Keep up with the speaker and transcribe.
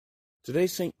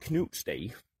Today's St Cnut's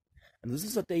Day, and this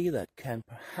is a day that can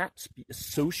perhaps be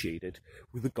associated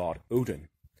with the god Odin.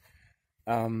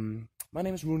 My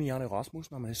name is Rune Jarne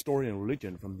Rasmussen. I'm a historian of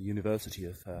religion from the University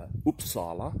of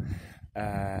Uppsala,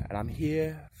 and I'm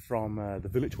here from the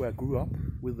village where I grew up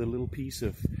with a little piece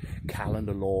of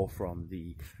calendar lore from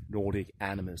the Nordic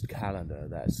animist calendar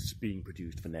that's being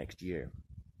produced for next year.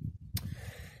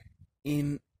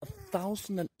 In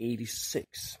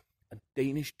 1086, a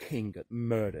Danish king got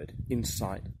murdered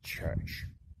inside a church.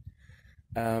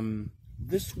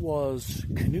 This was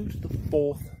Cnut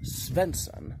IV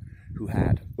Svensson, who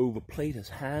had overplayed his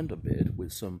hand a bit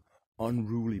with some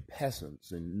unruly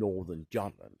peasants in northern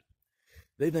Jutland.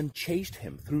 They then chased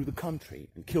him through the country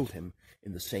and killed him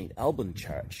in the St. Alban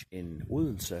church in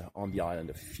Odense on the island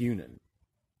of Funen.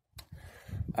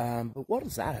 But what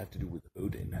does that have to do with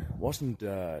Odin? Wasn't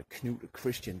Cnut a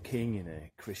Christian king in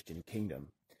a Christian kingdom?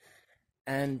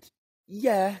 And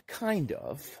yeah, kind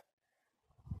of.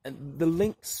 And the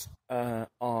links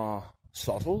are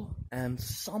subtle and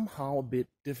somehow a bit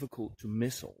difficult to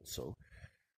miss also.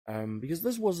 Because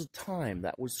this was a time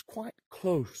that was quite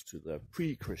close to the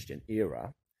pre-Christian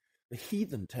era. The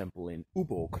heathen temple in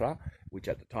Ubokra, which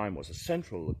at the time was a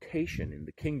central location in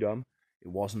the kingdom, it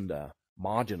wasn't a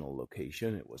marginal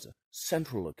location, it was a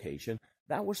central location,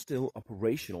 that was still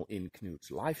operational in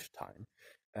Cnut's lifetime.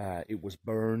 It was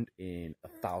burned in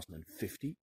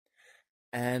 1050,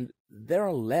 and there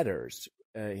are letters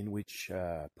in which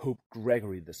Pope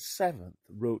Gregory VII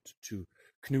wrote to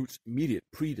Cnut's immediate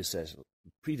predecessor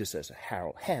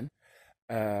Harald Hen,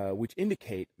 which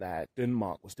indicate that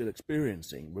Denmark was still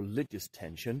experiencing religious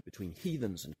tension between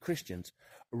heathens and Christians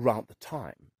around the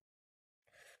time.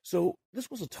 So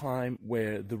this was a time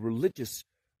where the religious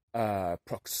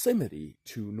proximity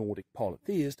to Nordic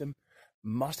polytheism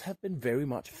must have been very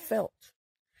much felt.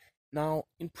 Now,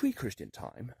 in pre-Christian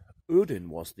time,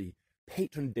 Odin was the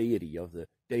patron deity of the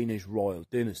Danish royal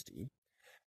dynasty,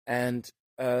 and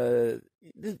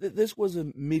this was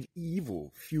a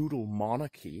medieval feudal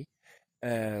monarchy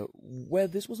where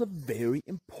this was a very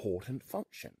important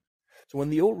function. So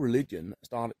when the old religion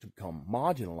started to become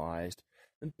marginalized,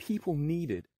 then people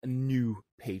needed a new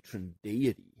patron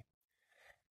deity.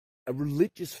 A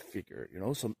religious figure,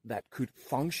 so that could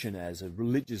function as a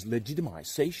religious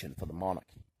legitimization for the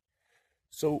monarchy.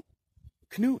 So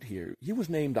Cnut here, he was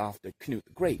named after Cnut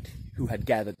the Great, who had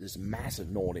gathered this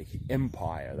massive Nordic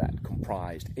empire that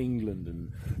comprised England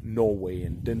and Norway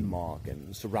and Denmark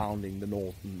and surrounding the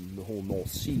whole North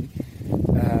Sea.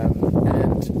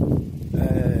 Cnut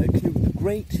the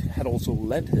Great had also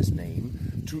lent his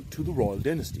name to the royal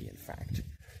dynasty, in fact.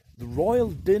 The royal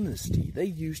dynasty, they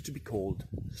used to be called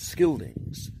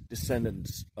Skildings,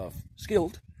 descendants of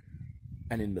Skild,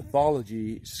 and in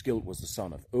mythology, Skild was the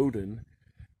son of Odin,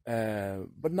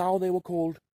 but now they were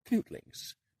called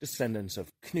Knutlings, descendants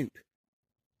of Cnut.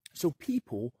 So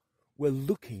people were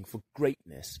looking for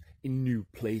greatness in new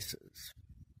places.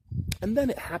 And then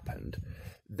it happened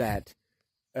that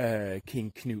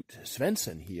King Cnut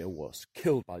Svensson here was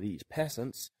killed by these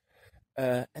peasants,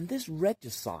 and this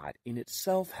regicide in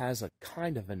itself has a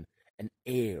kind of an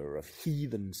air of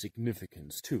heathen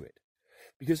significance to it.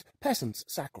 Because peasants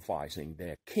sacrificing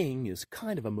their king is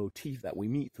kind of a motif that we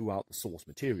meet throughout the source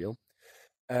material.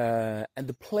 And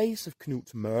the place of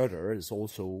Cnut's murder is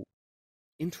also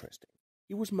interesting.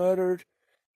 He was murdered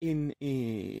in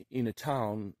a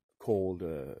town called,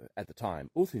 at the time,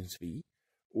 Odin,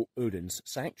 Odin's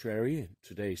sanctuary,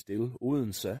 today still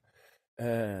Odense.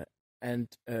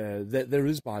 And there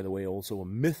is, by the way, also a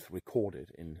myth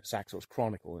recorded in Saxo's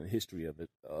Chronicle in the history of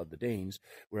the Danes,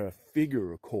 where a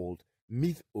figure called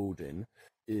Myth Odin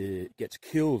gets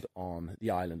killed on the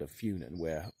island of Funen,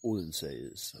 where Odense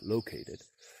is located.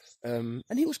 And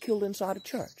he was killed inside a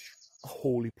church, a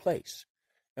holy place.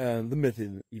 The myth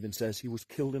even says he was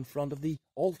killed in front of the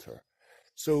altar.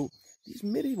 So these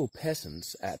medieval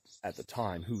peasants at the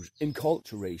time, whose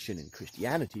enculturation in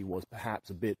Christianity was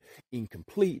perhaps a bit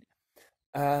incomplete,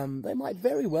 they might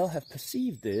very well have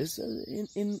perceived this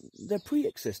in their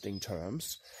pre-existing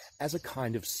terms as a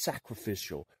kind of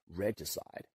sacrificial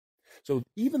regicide. So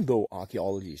even though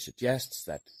archaeology suggests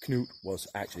that Cnut was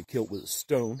actually killed with a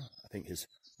stone, I think his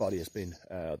body has been,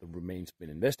 the remains have been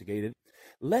investigated,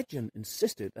 legend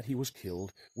insisted that he was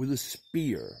killed with a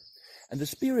spear. And the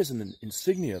spear is an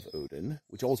insignia of Odin,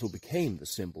 which also became the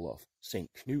symbol of St.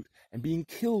 Cnut, and being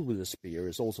killed with a spear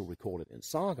is also recorded in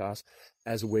sagas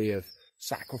as a way of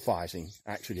sacrificing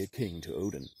actually a king to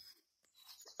Odin.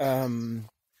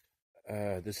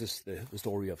 This is the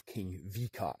story of King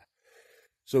Vikar.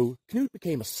 So Cnut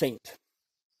became a saint,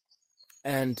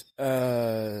 and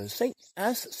Saint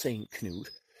Cnut,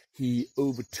 he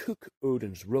overtook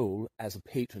Odin's role as a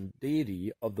patron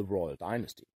deity of the royal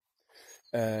dynasty.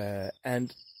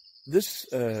 And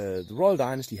the royal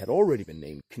dynasty had already been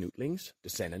named Knutlings,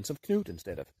 descendants of Knut,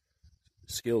 instead of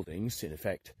Scyldings, in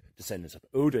effect, descendants of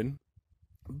Odin.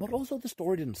 But also the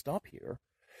story didn't stop here,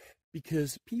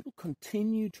 because people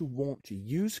continue to want to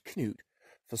use Knut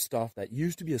for stuff that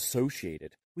used to be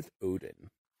associated with Odin.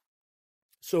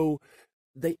 So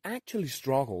they actually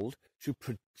struggled to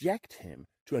project him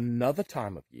to another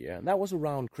time of year, and that was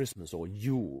around Christmas or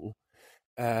Yule.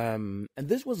 And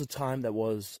this was a time that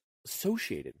was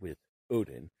associated with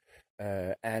Odin,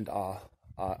 and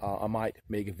I might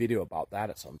make a video about that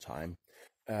at some time.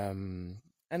 And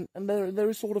there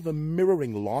is sort of a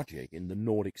mirroring logic in the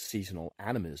Nordic seasonal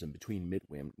animism between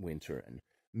midwinter and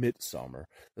midsummer.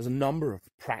 There's a number of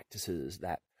practices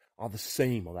that are the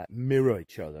same or that mirror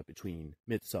each other between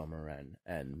midsummer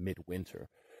and midwinter.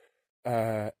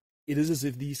 It is as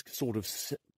if these sort of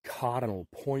cardinal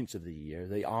points of the year,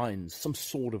 they are in some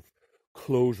sort of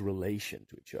close relation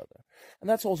to each other. And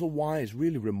that's also why it's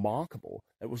really remarkable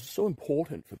that it was so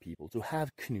important for people to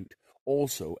have Knut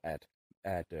also at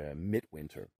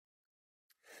midwinter.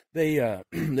 They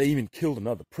they even killed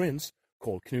another prince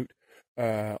called Knut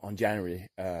on January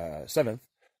 7th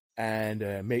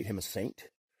and made him a saint,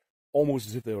 almost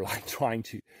as if they were like trying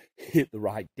to hit the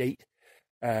right date.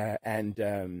 But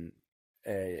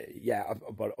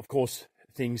of course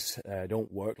things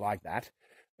don't work like that.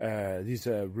 These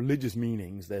religious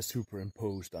meanings, they're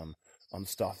superimposed on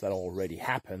stuff that already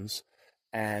happens.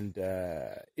 And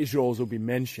it should also be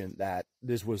mentioned that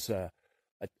this was a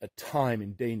time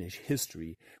in Danish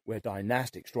history where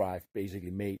dynastic strife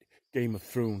basically made Game of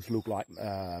Thrones look like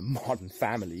Modern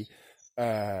Family.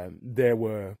 There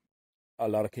were a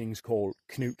lot of kings called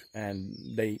Knut, and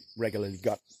they regularly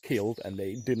got killed, and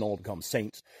they didn't all become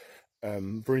saints.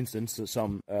 For instance,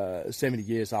 some 70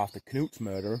 years after Knut's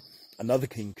murder, another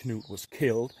king, Knut, was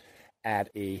killed at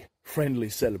a friendly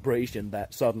celebration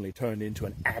that suddenly turned into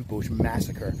an ambush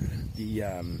massacre, the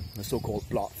so-called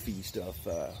blood feast of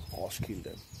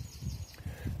Roskilde.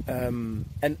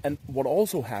 And what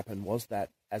also happened was that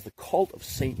as the cult of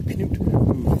St Cnut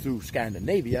moved through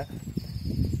Scandinavia,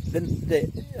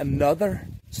 then another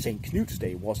St Cnut's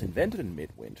Day was invented in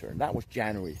midwinter, and that was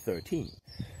January 13th.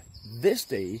 This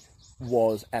day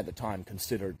was at the time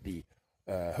considered the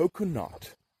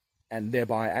Hokunat, and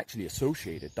thereby actually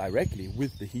associated directly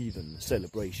with the heathen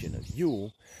celebration of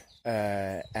Yule.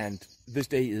 And this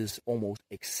day is almost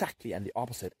exactly at the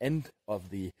opposite end of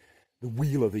the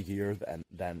wheel of the year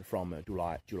than from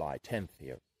July 10th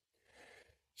here.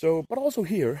 So, but also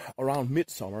here, around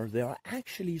midsummer, there are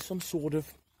actually some sort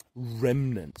of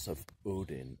remnants of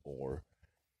Odin,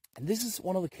 and this is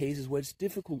one of the cases where it's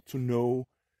difficult to know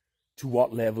to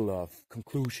what level of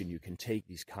conclusion you can take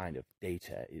these kind of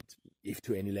data, if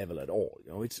to any level at all.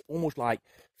 It's almost like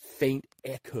faint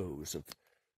echoes of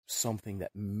something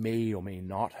that may or may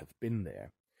not have been there.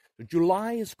 So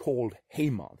July is called hay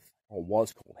month, or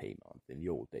was called hay month in the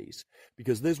old days,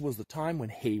 because this was the time when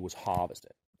hay was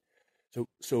harvested.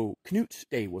 So Knut's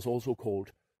Day was also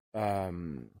called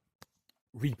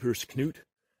Reaper's Knut,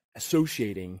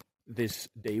 associating this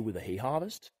day with the hay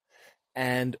harvest.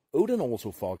 And Odin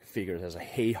also figures as a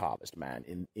hay harvest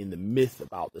man in the myth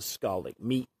about the Skaldic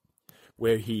meat,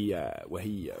 where he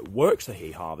works the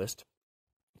hay harvest.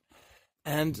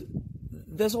 And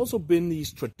there's also been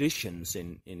these traditions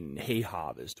in hay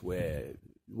harvest where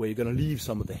you're going to leave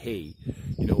some of the hay,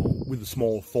 with a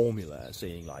small formula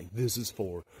saying like, this is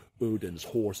for Odin's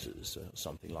horses, or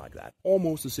something like that.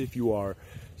 Almost as if you are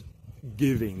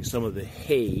giving some of the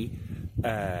hay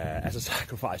as a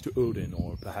sacrifice to Odin,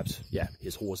 or perhaps,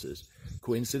 his horses.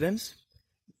 Coincidence?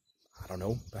 I don't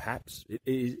know, perhaps.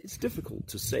 It's difficult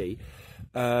to say.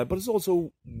 But it's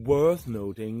also worth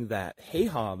noting that hay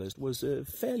harvest was a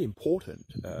fairly important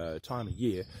time of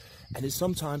year, and is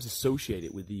sometimes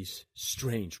associated with these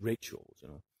strange rituals.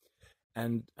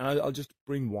 And I'll just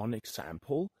bring one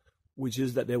example, which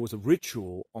is that there was a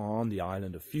ritual on the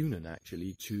island of Funen,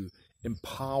 actually, to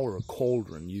empower a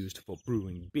cauldron used for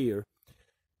brewing beer.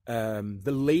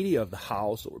 The lady of the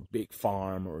house, or a big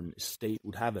farm or an estate,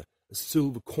 would have a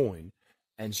silver coin,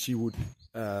 and she would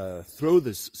throw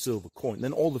this silver coin.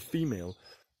 Then all the female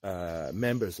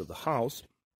members of the house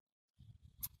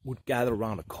would gather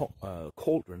around a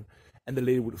cauldron, and the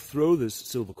lady would throw this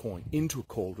silver coin into a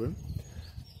cauldron,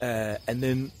 and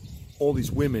then all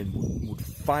these women would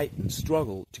fight and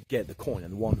struggle to get the coin,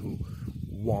 and the one who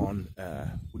won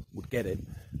would get it.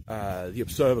 The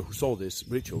observer who saw this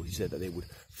ritual, he said that they would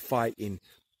fight in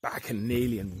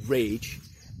bacchanalian rage,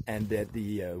 and that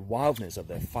the wildness of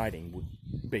their fighting would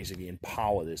basically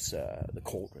empower this the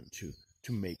cauldron to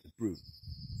make the brew.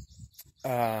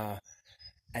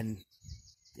 And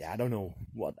yeah, I don't know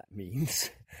what that means,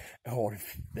 or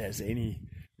if there's any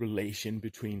relation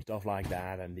between stuff like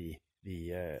that and these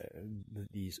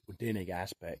Odinic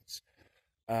aspects.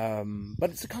 But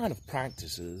it's the kind of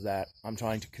practices that I'm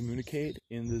trying to communicate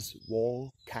in this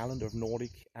wall calendar of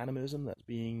Nordic animism that's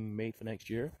being made for next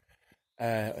year.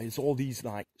 It's all these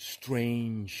like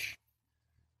strange,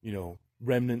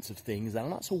 remnants of things that are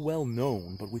not so well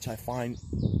known, but which I find,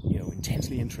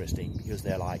 intensely interesting because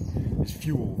they're like this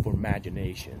fuel for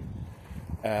imagination.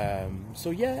 So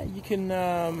yeah, you can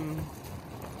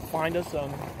find us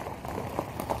on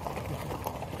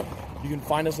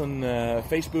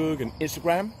Facebook and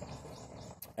Instagram,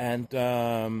 and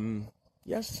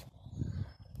yes,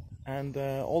 and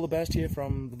all the best here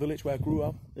from the village where I grew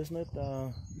up, isn't it?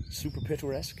 Super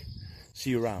picturesque. See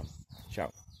you around.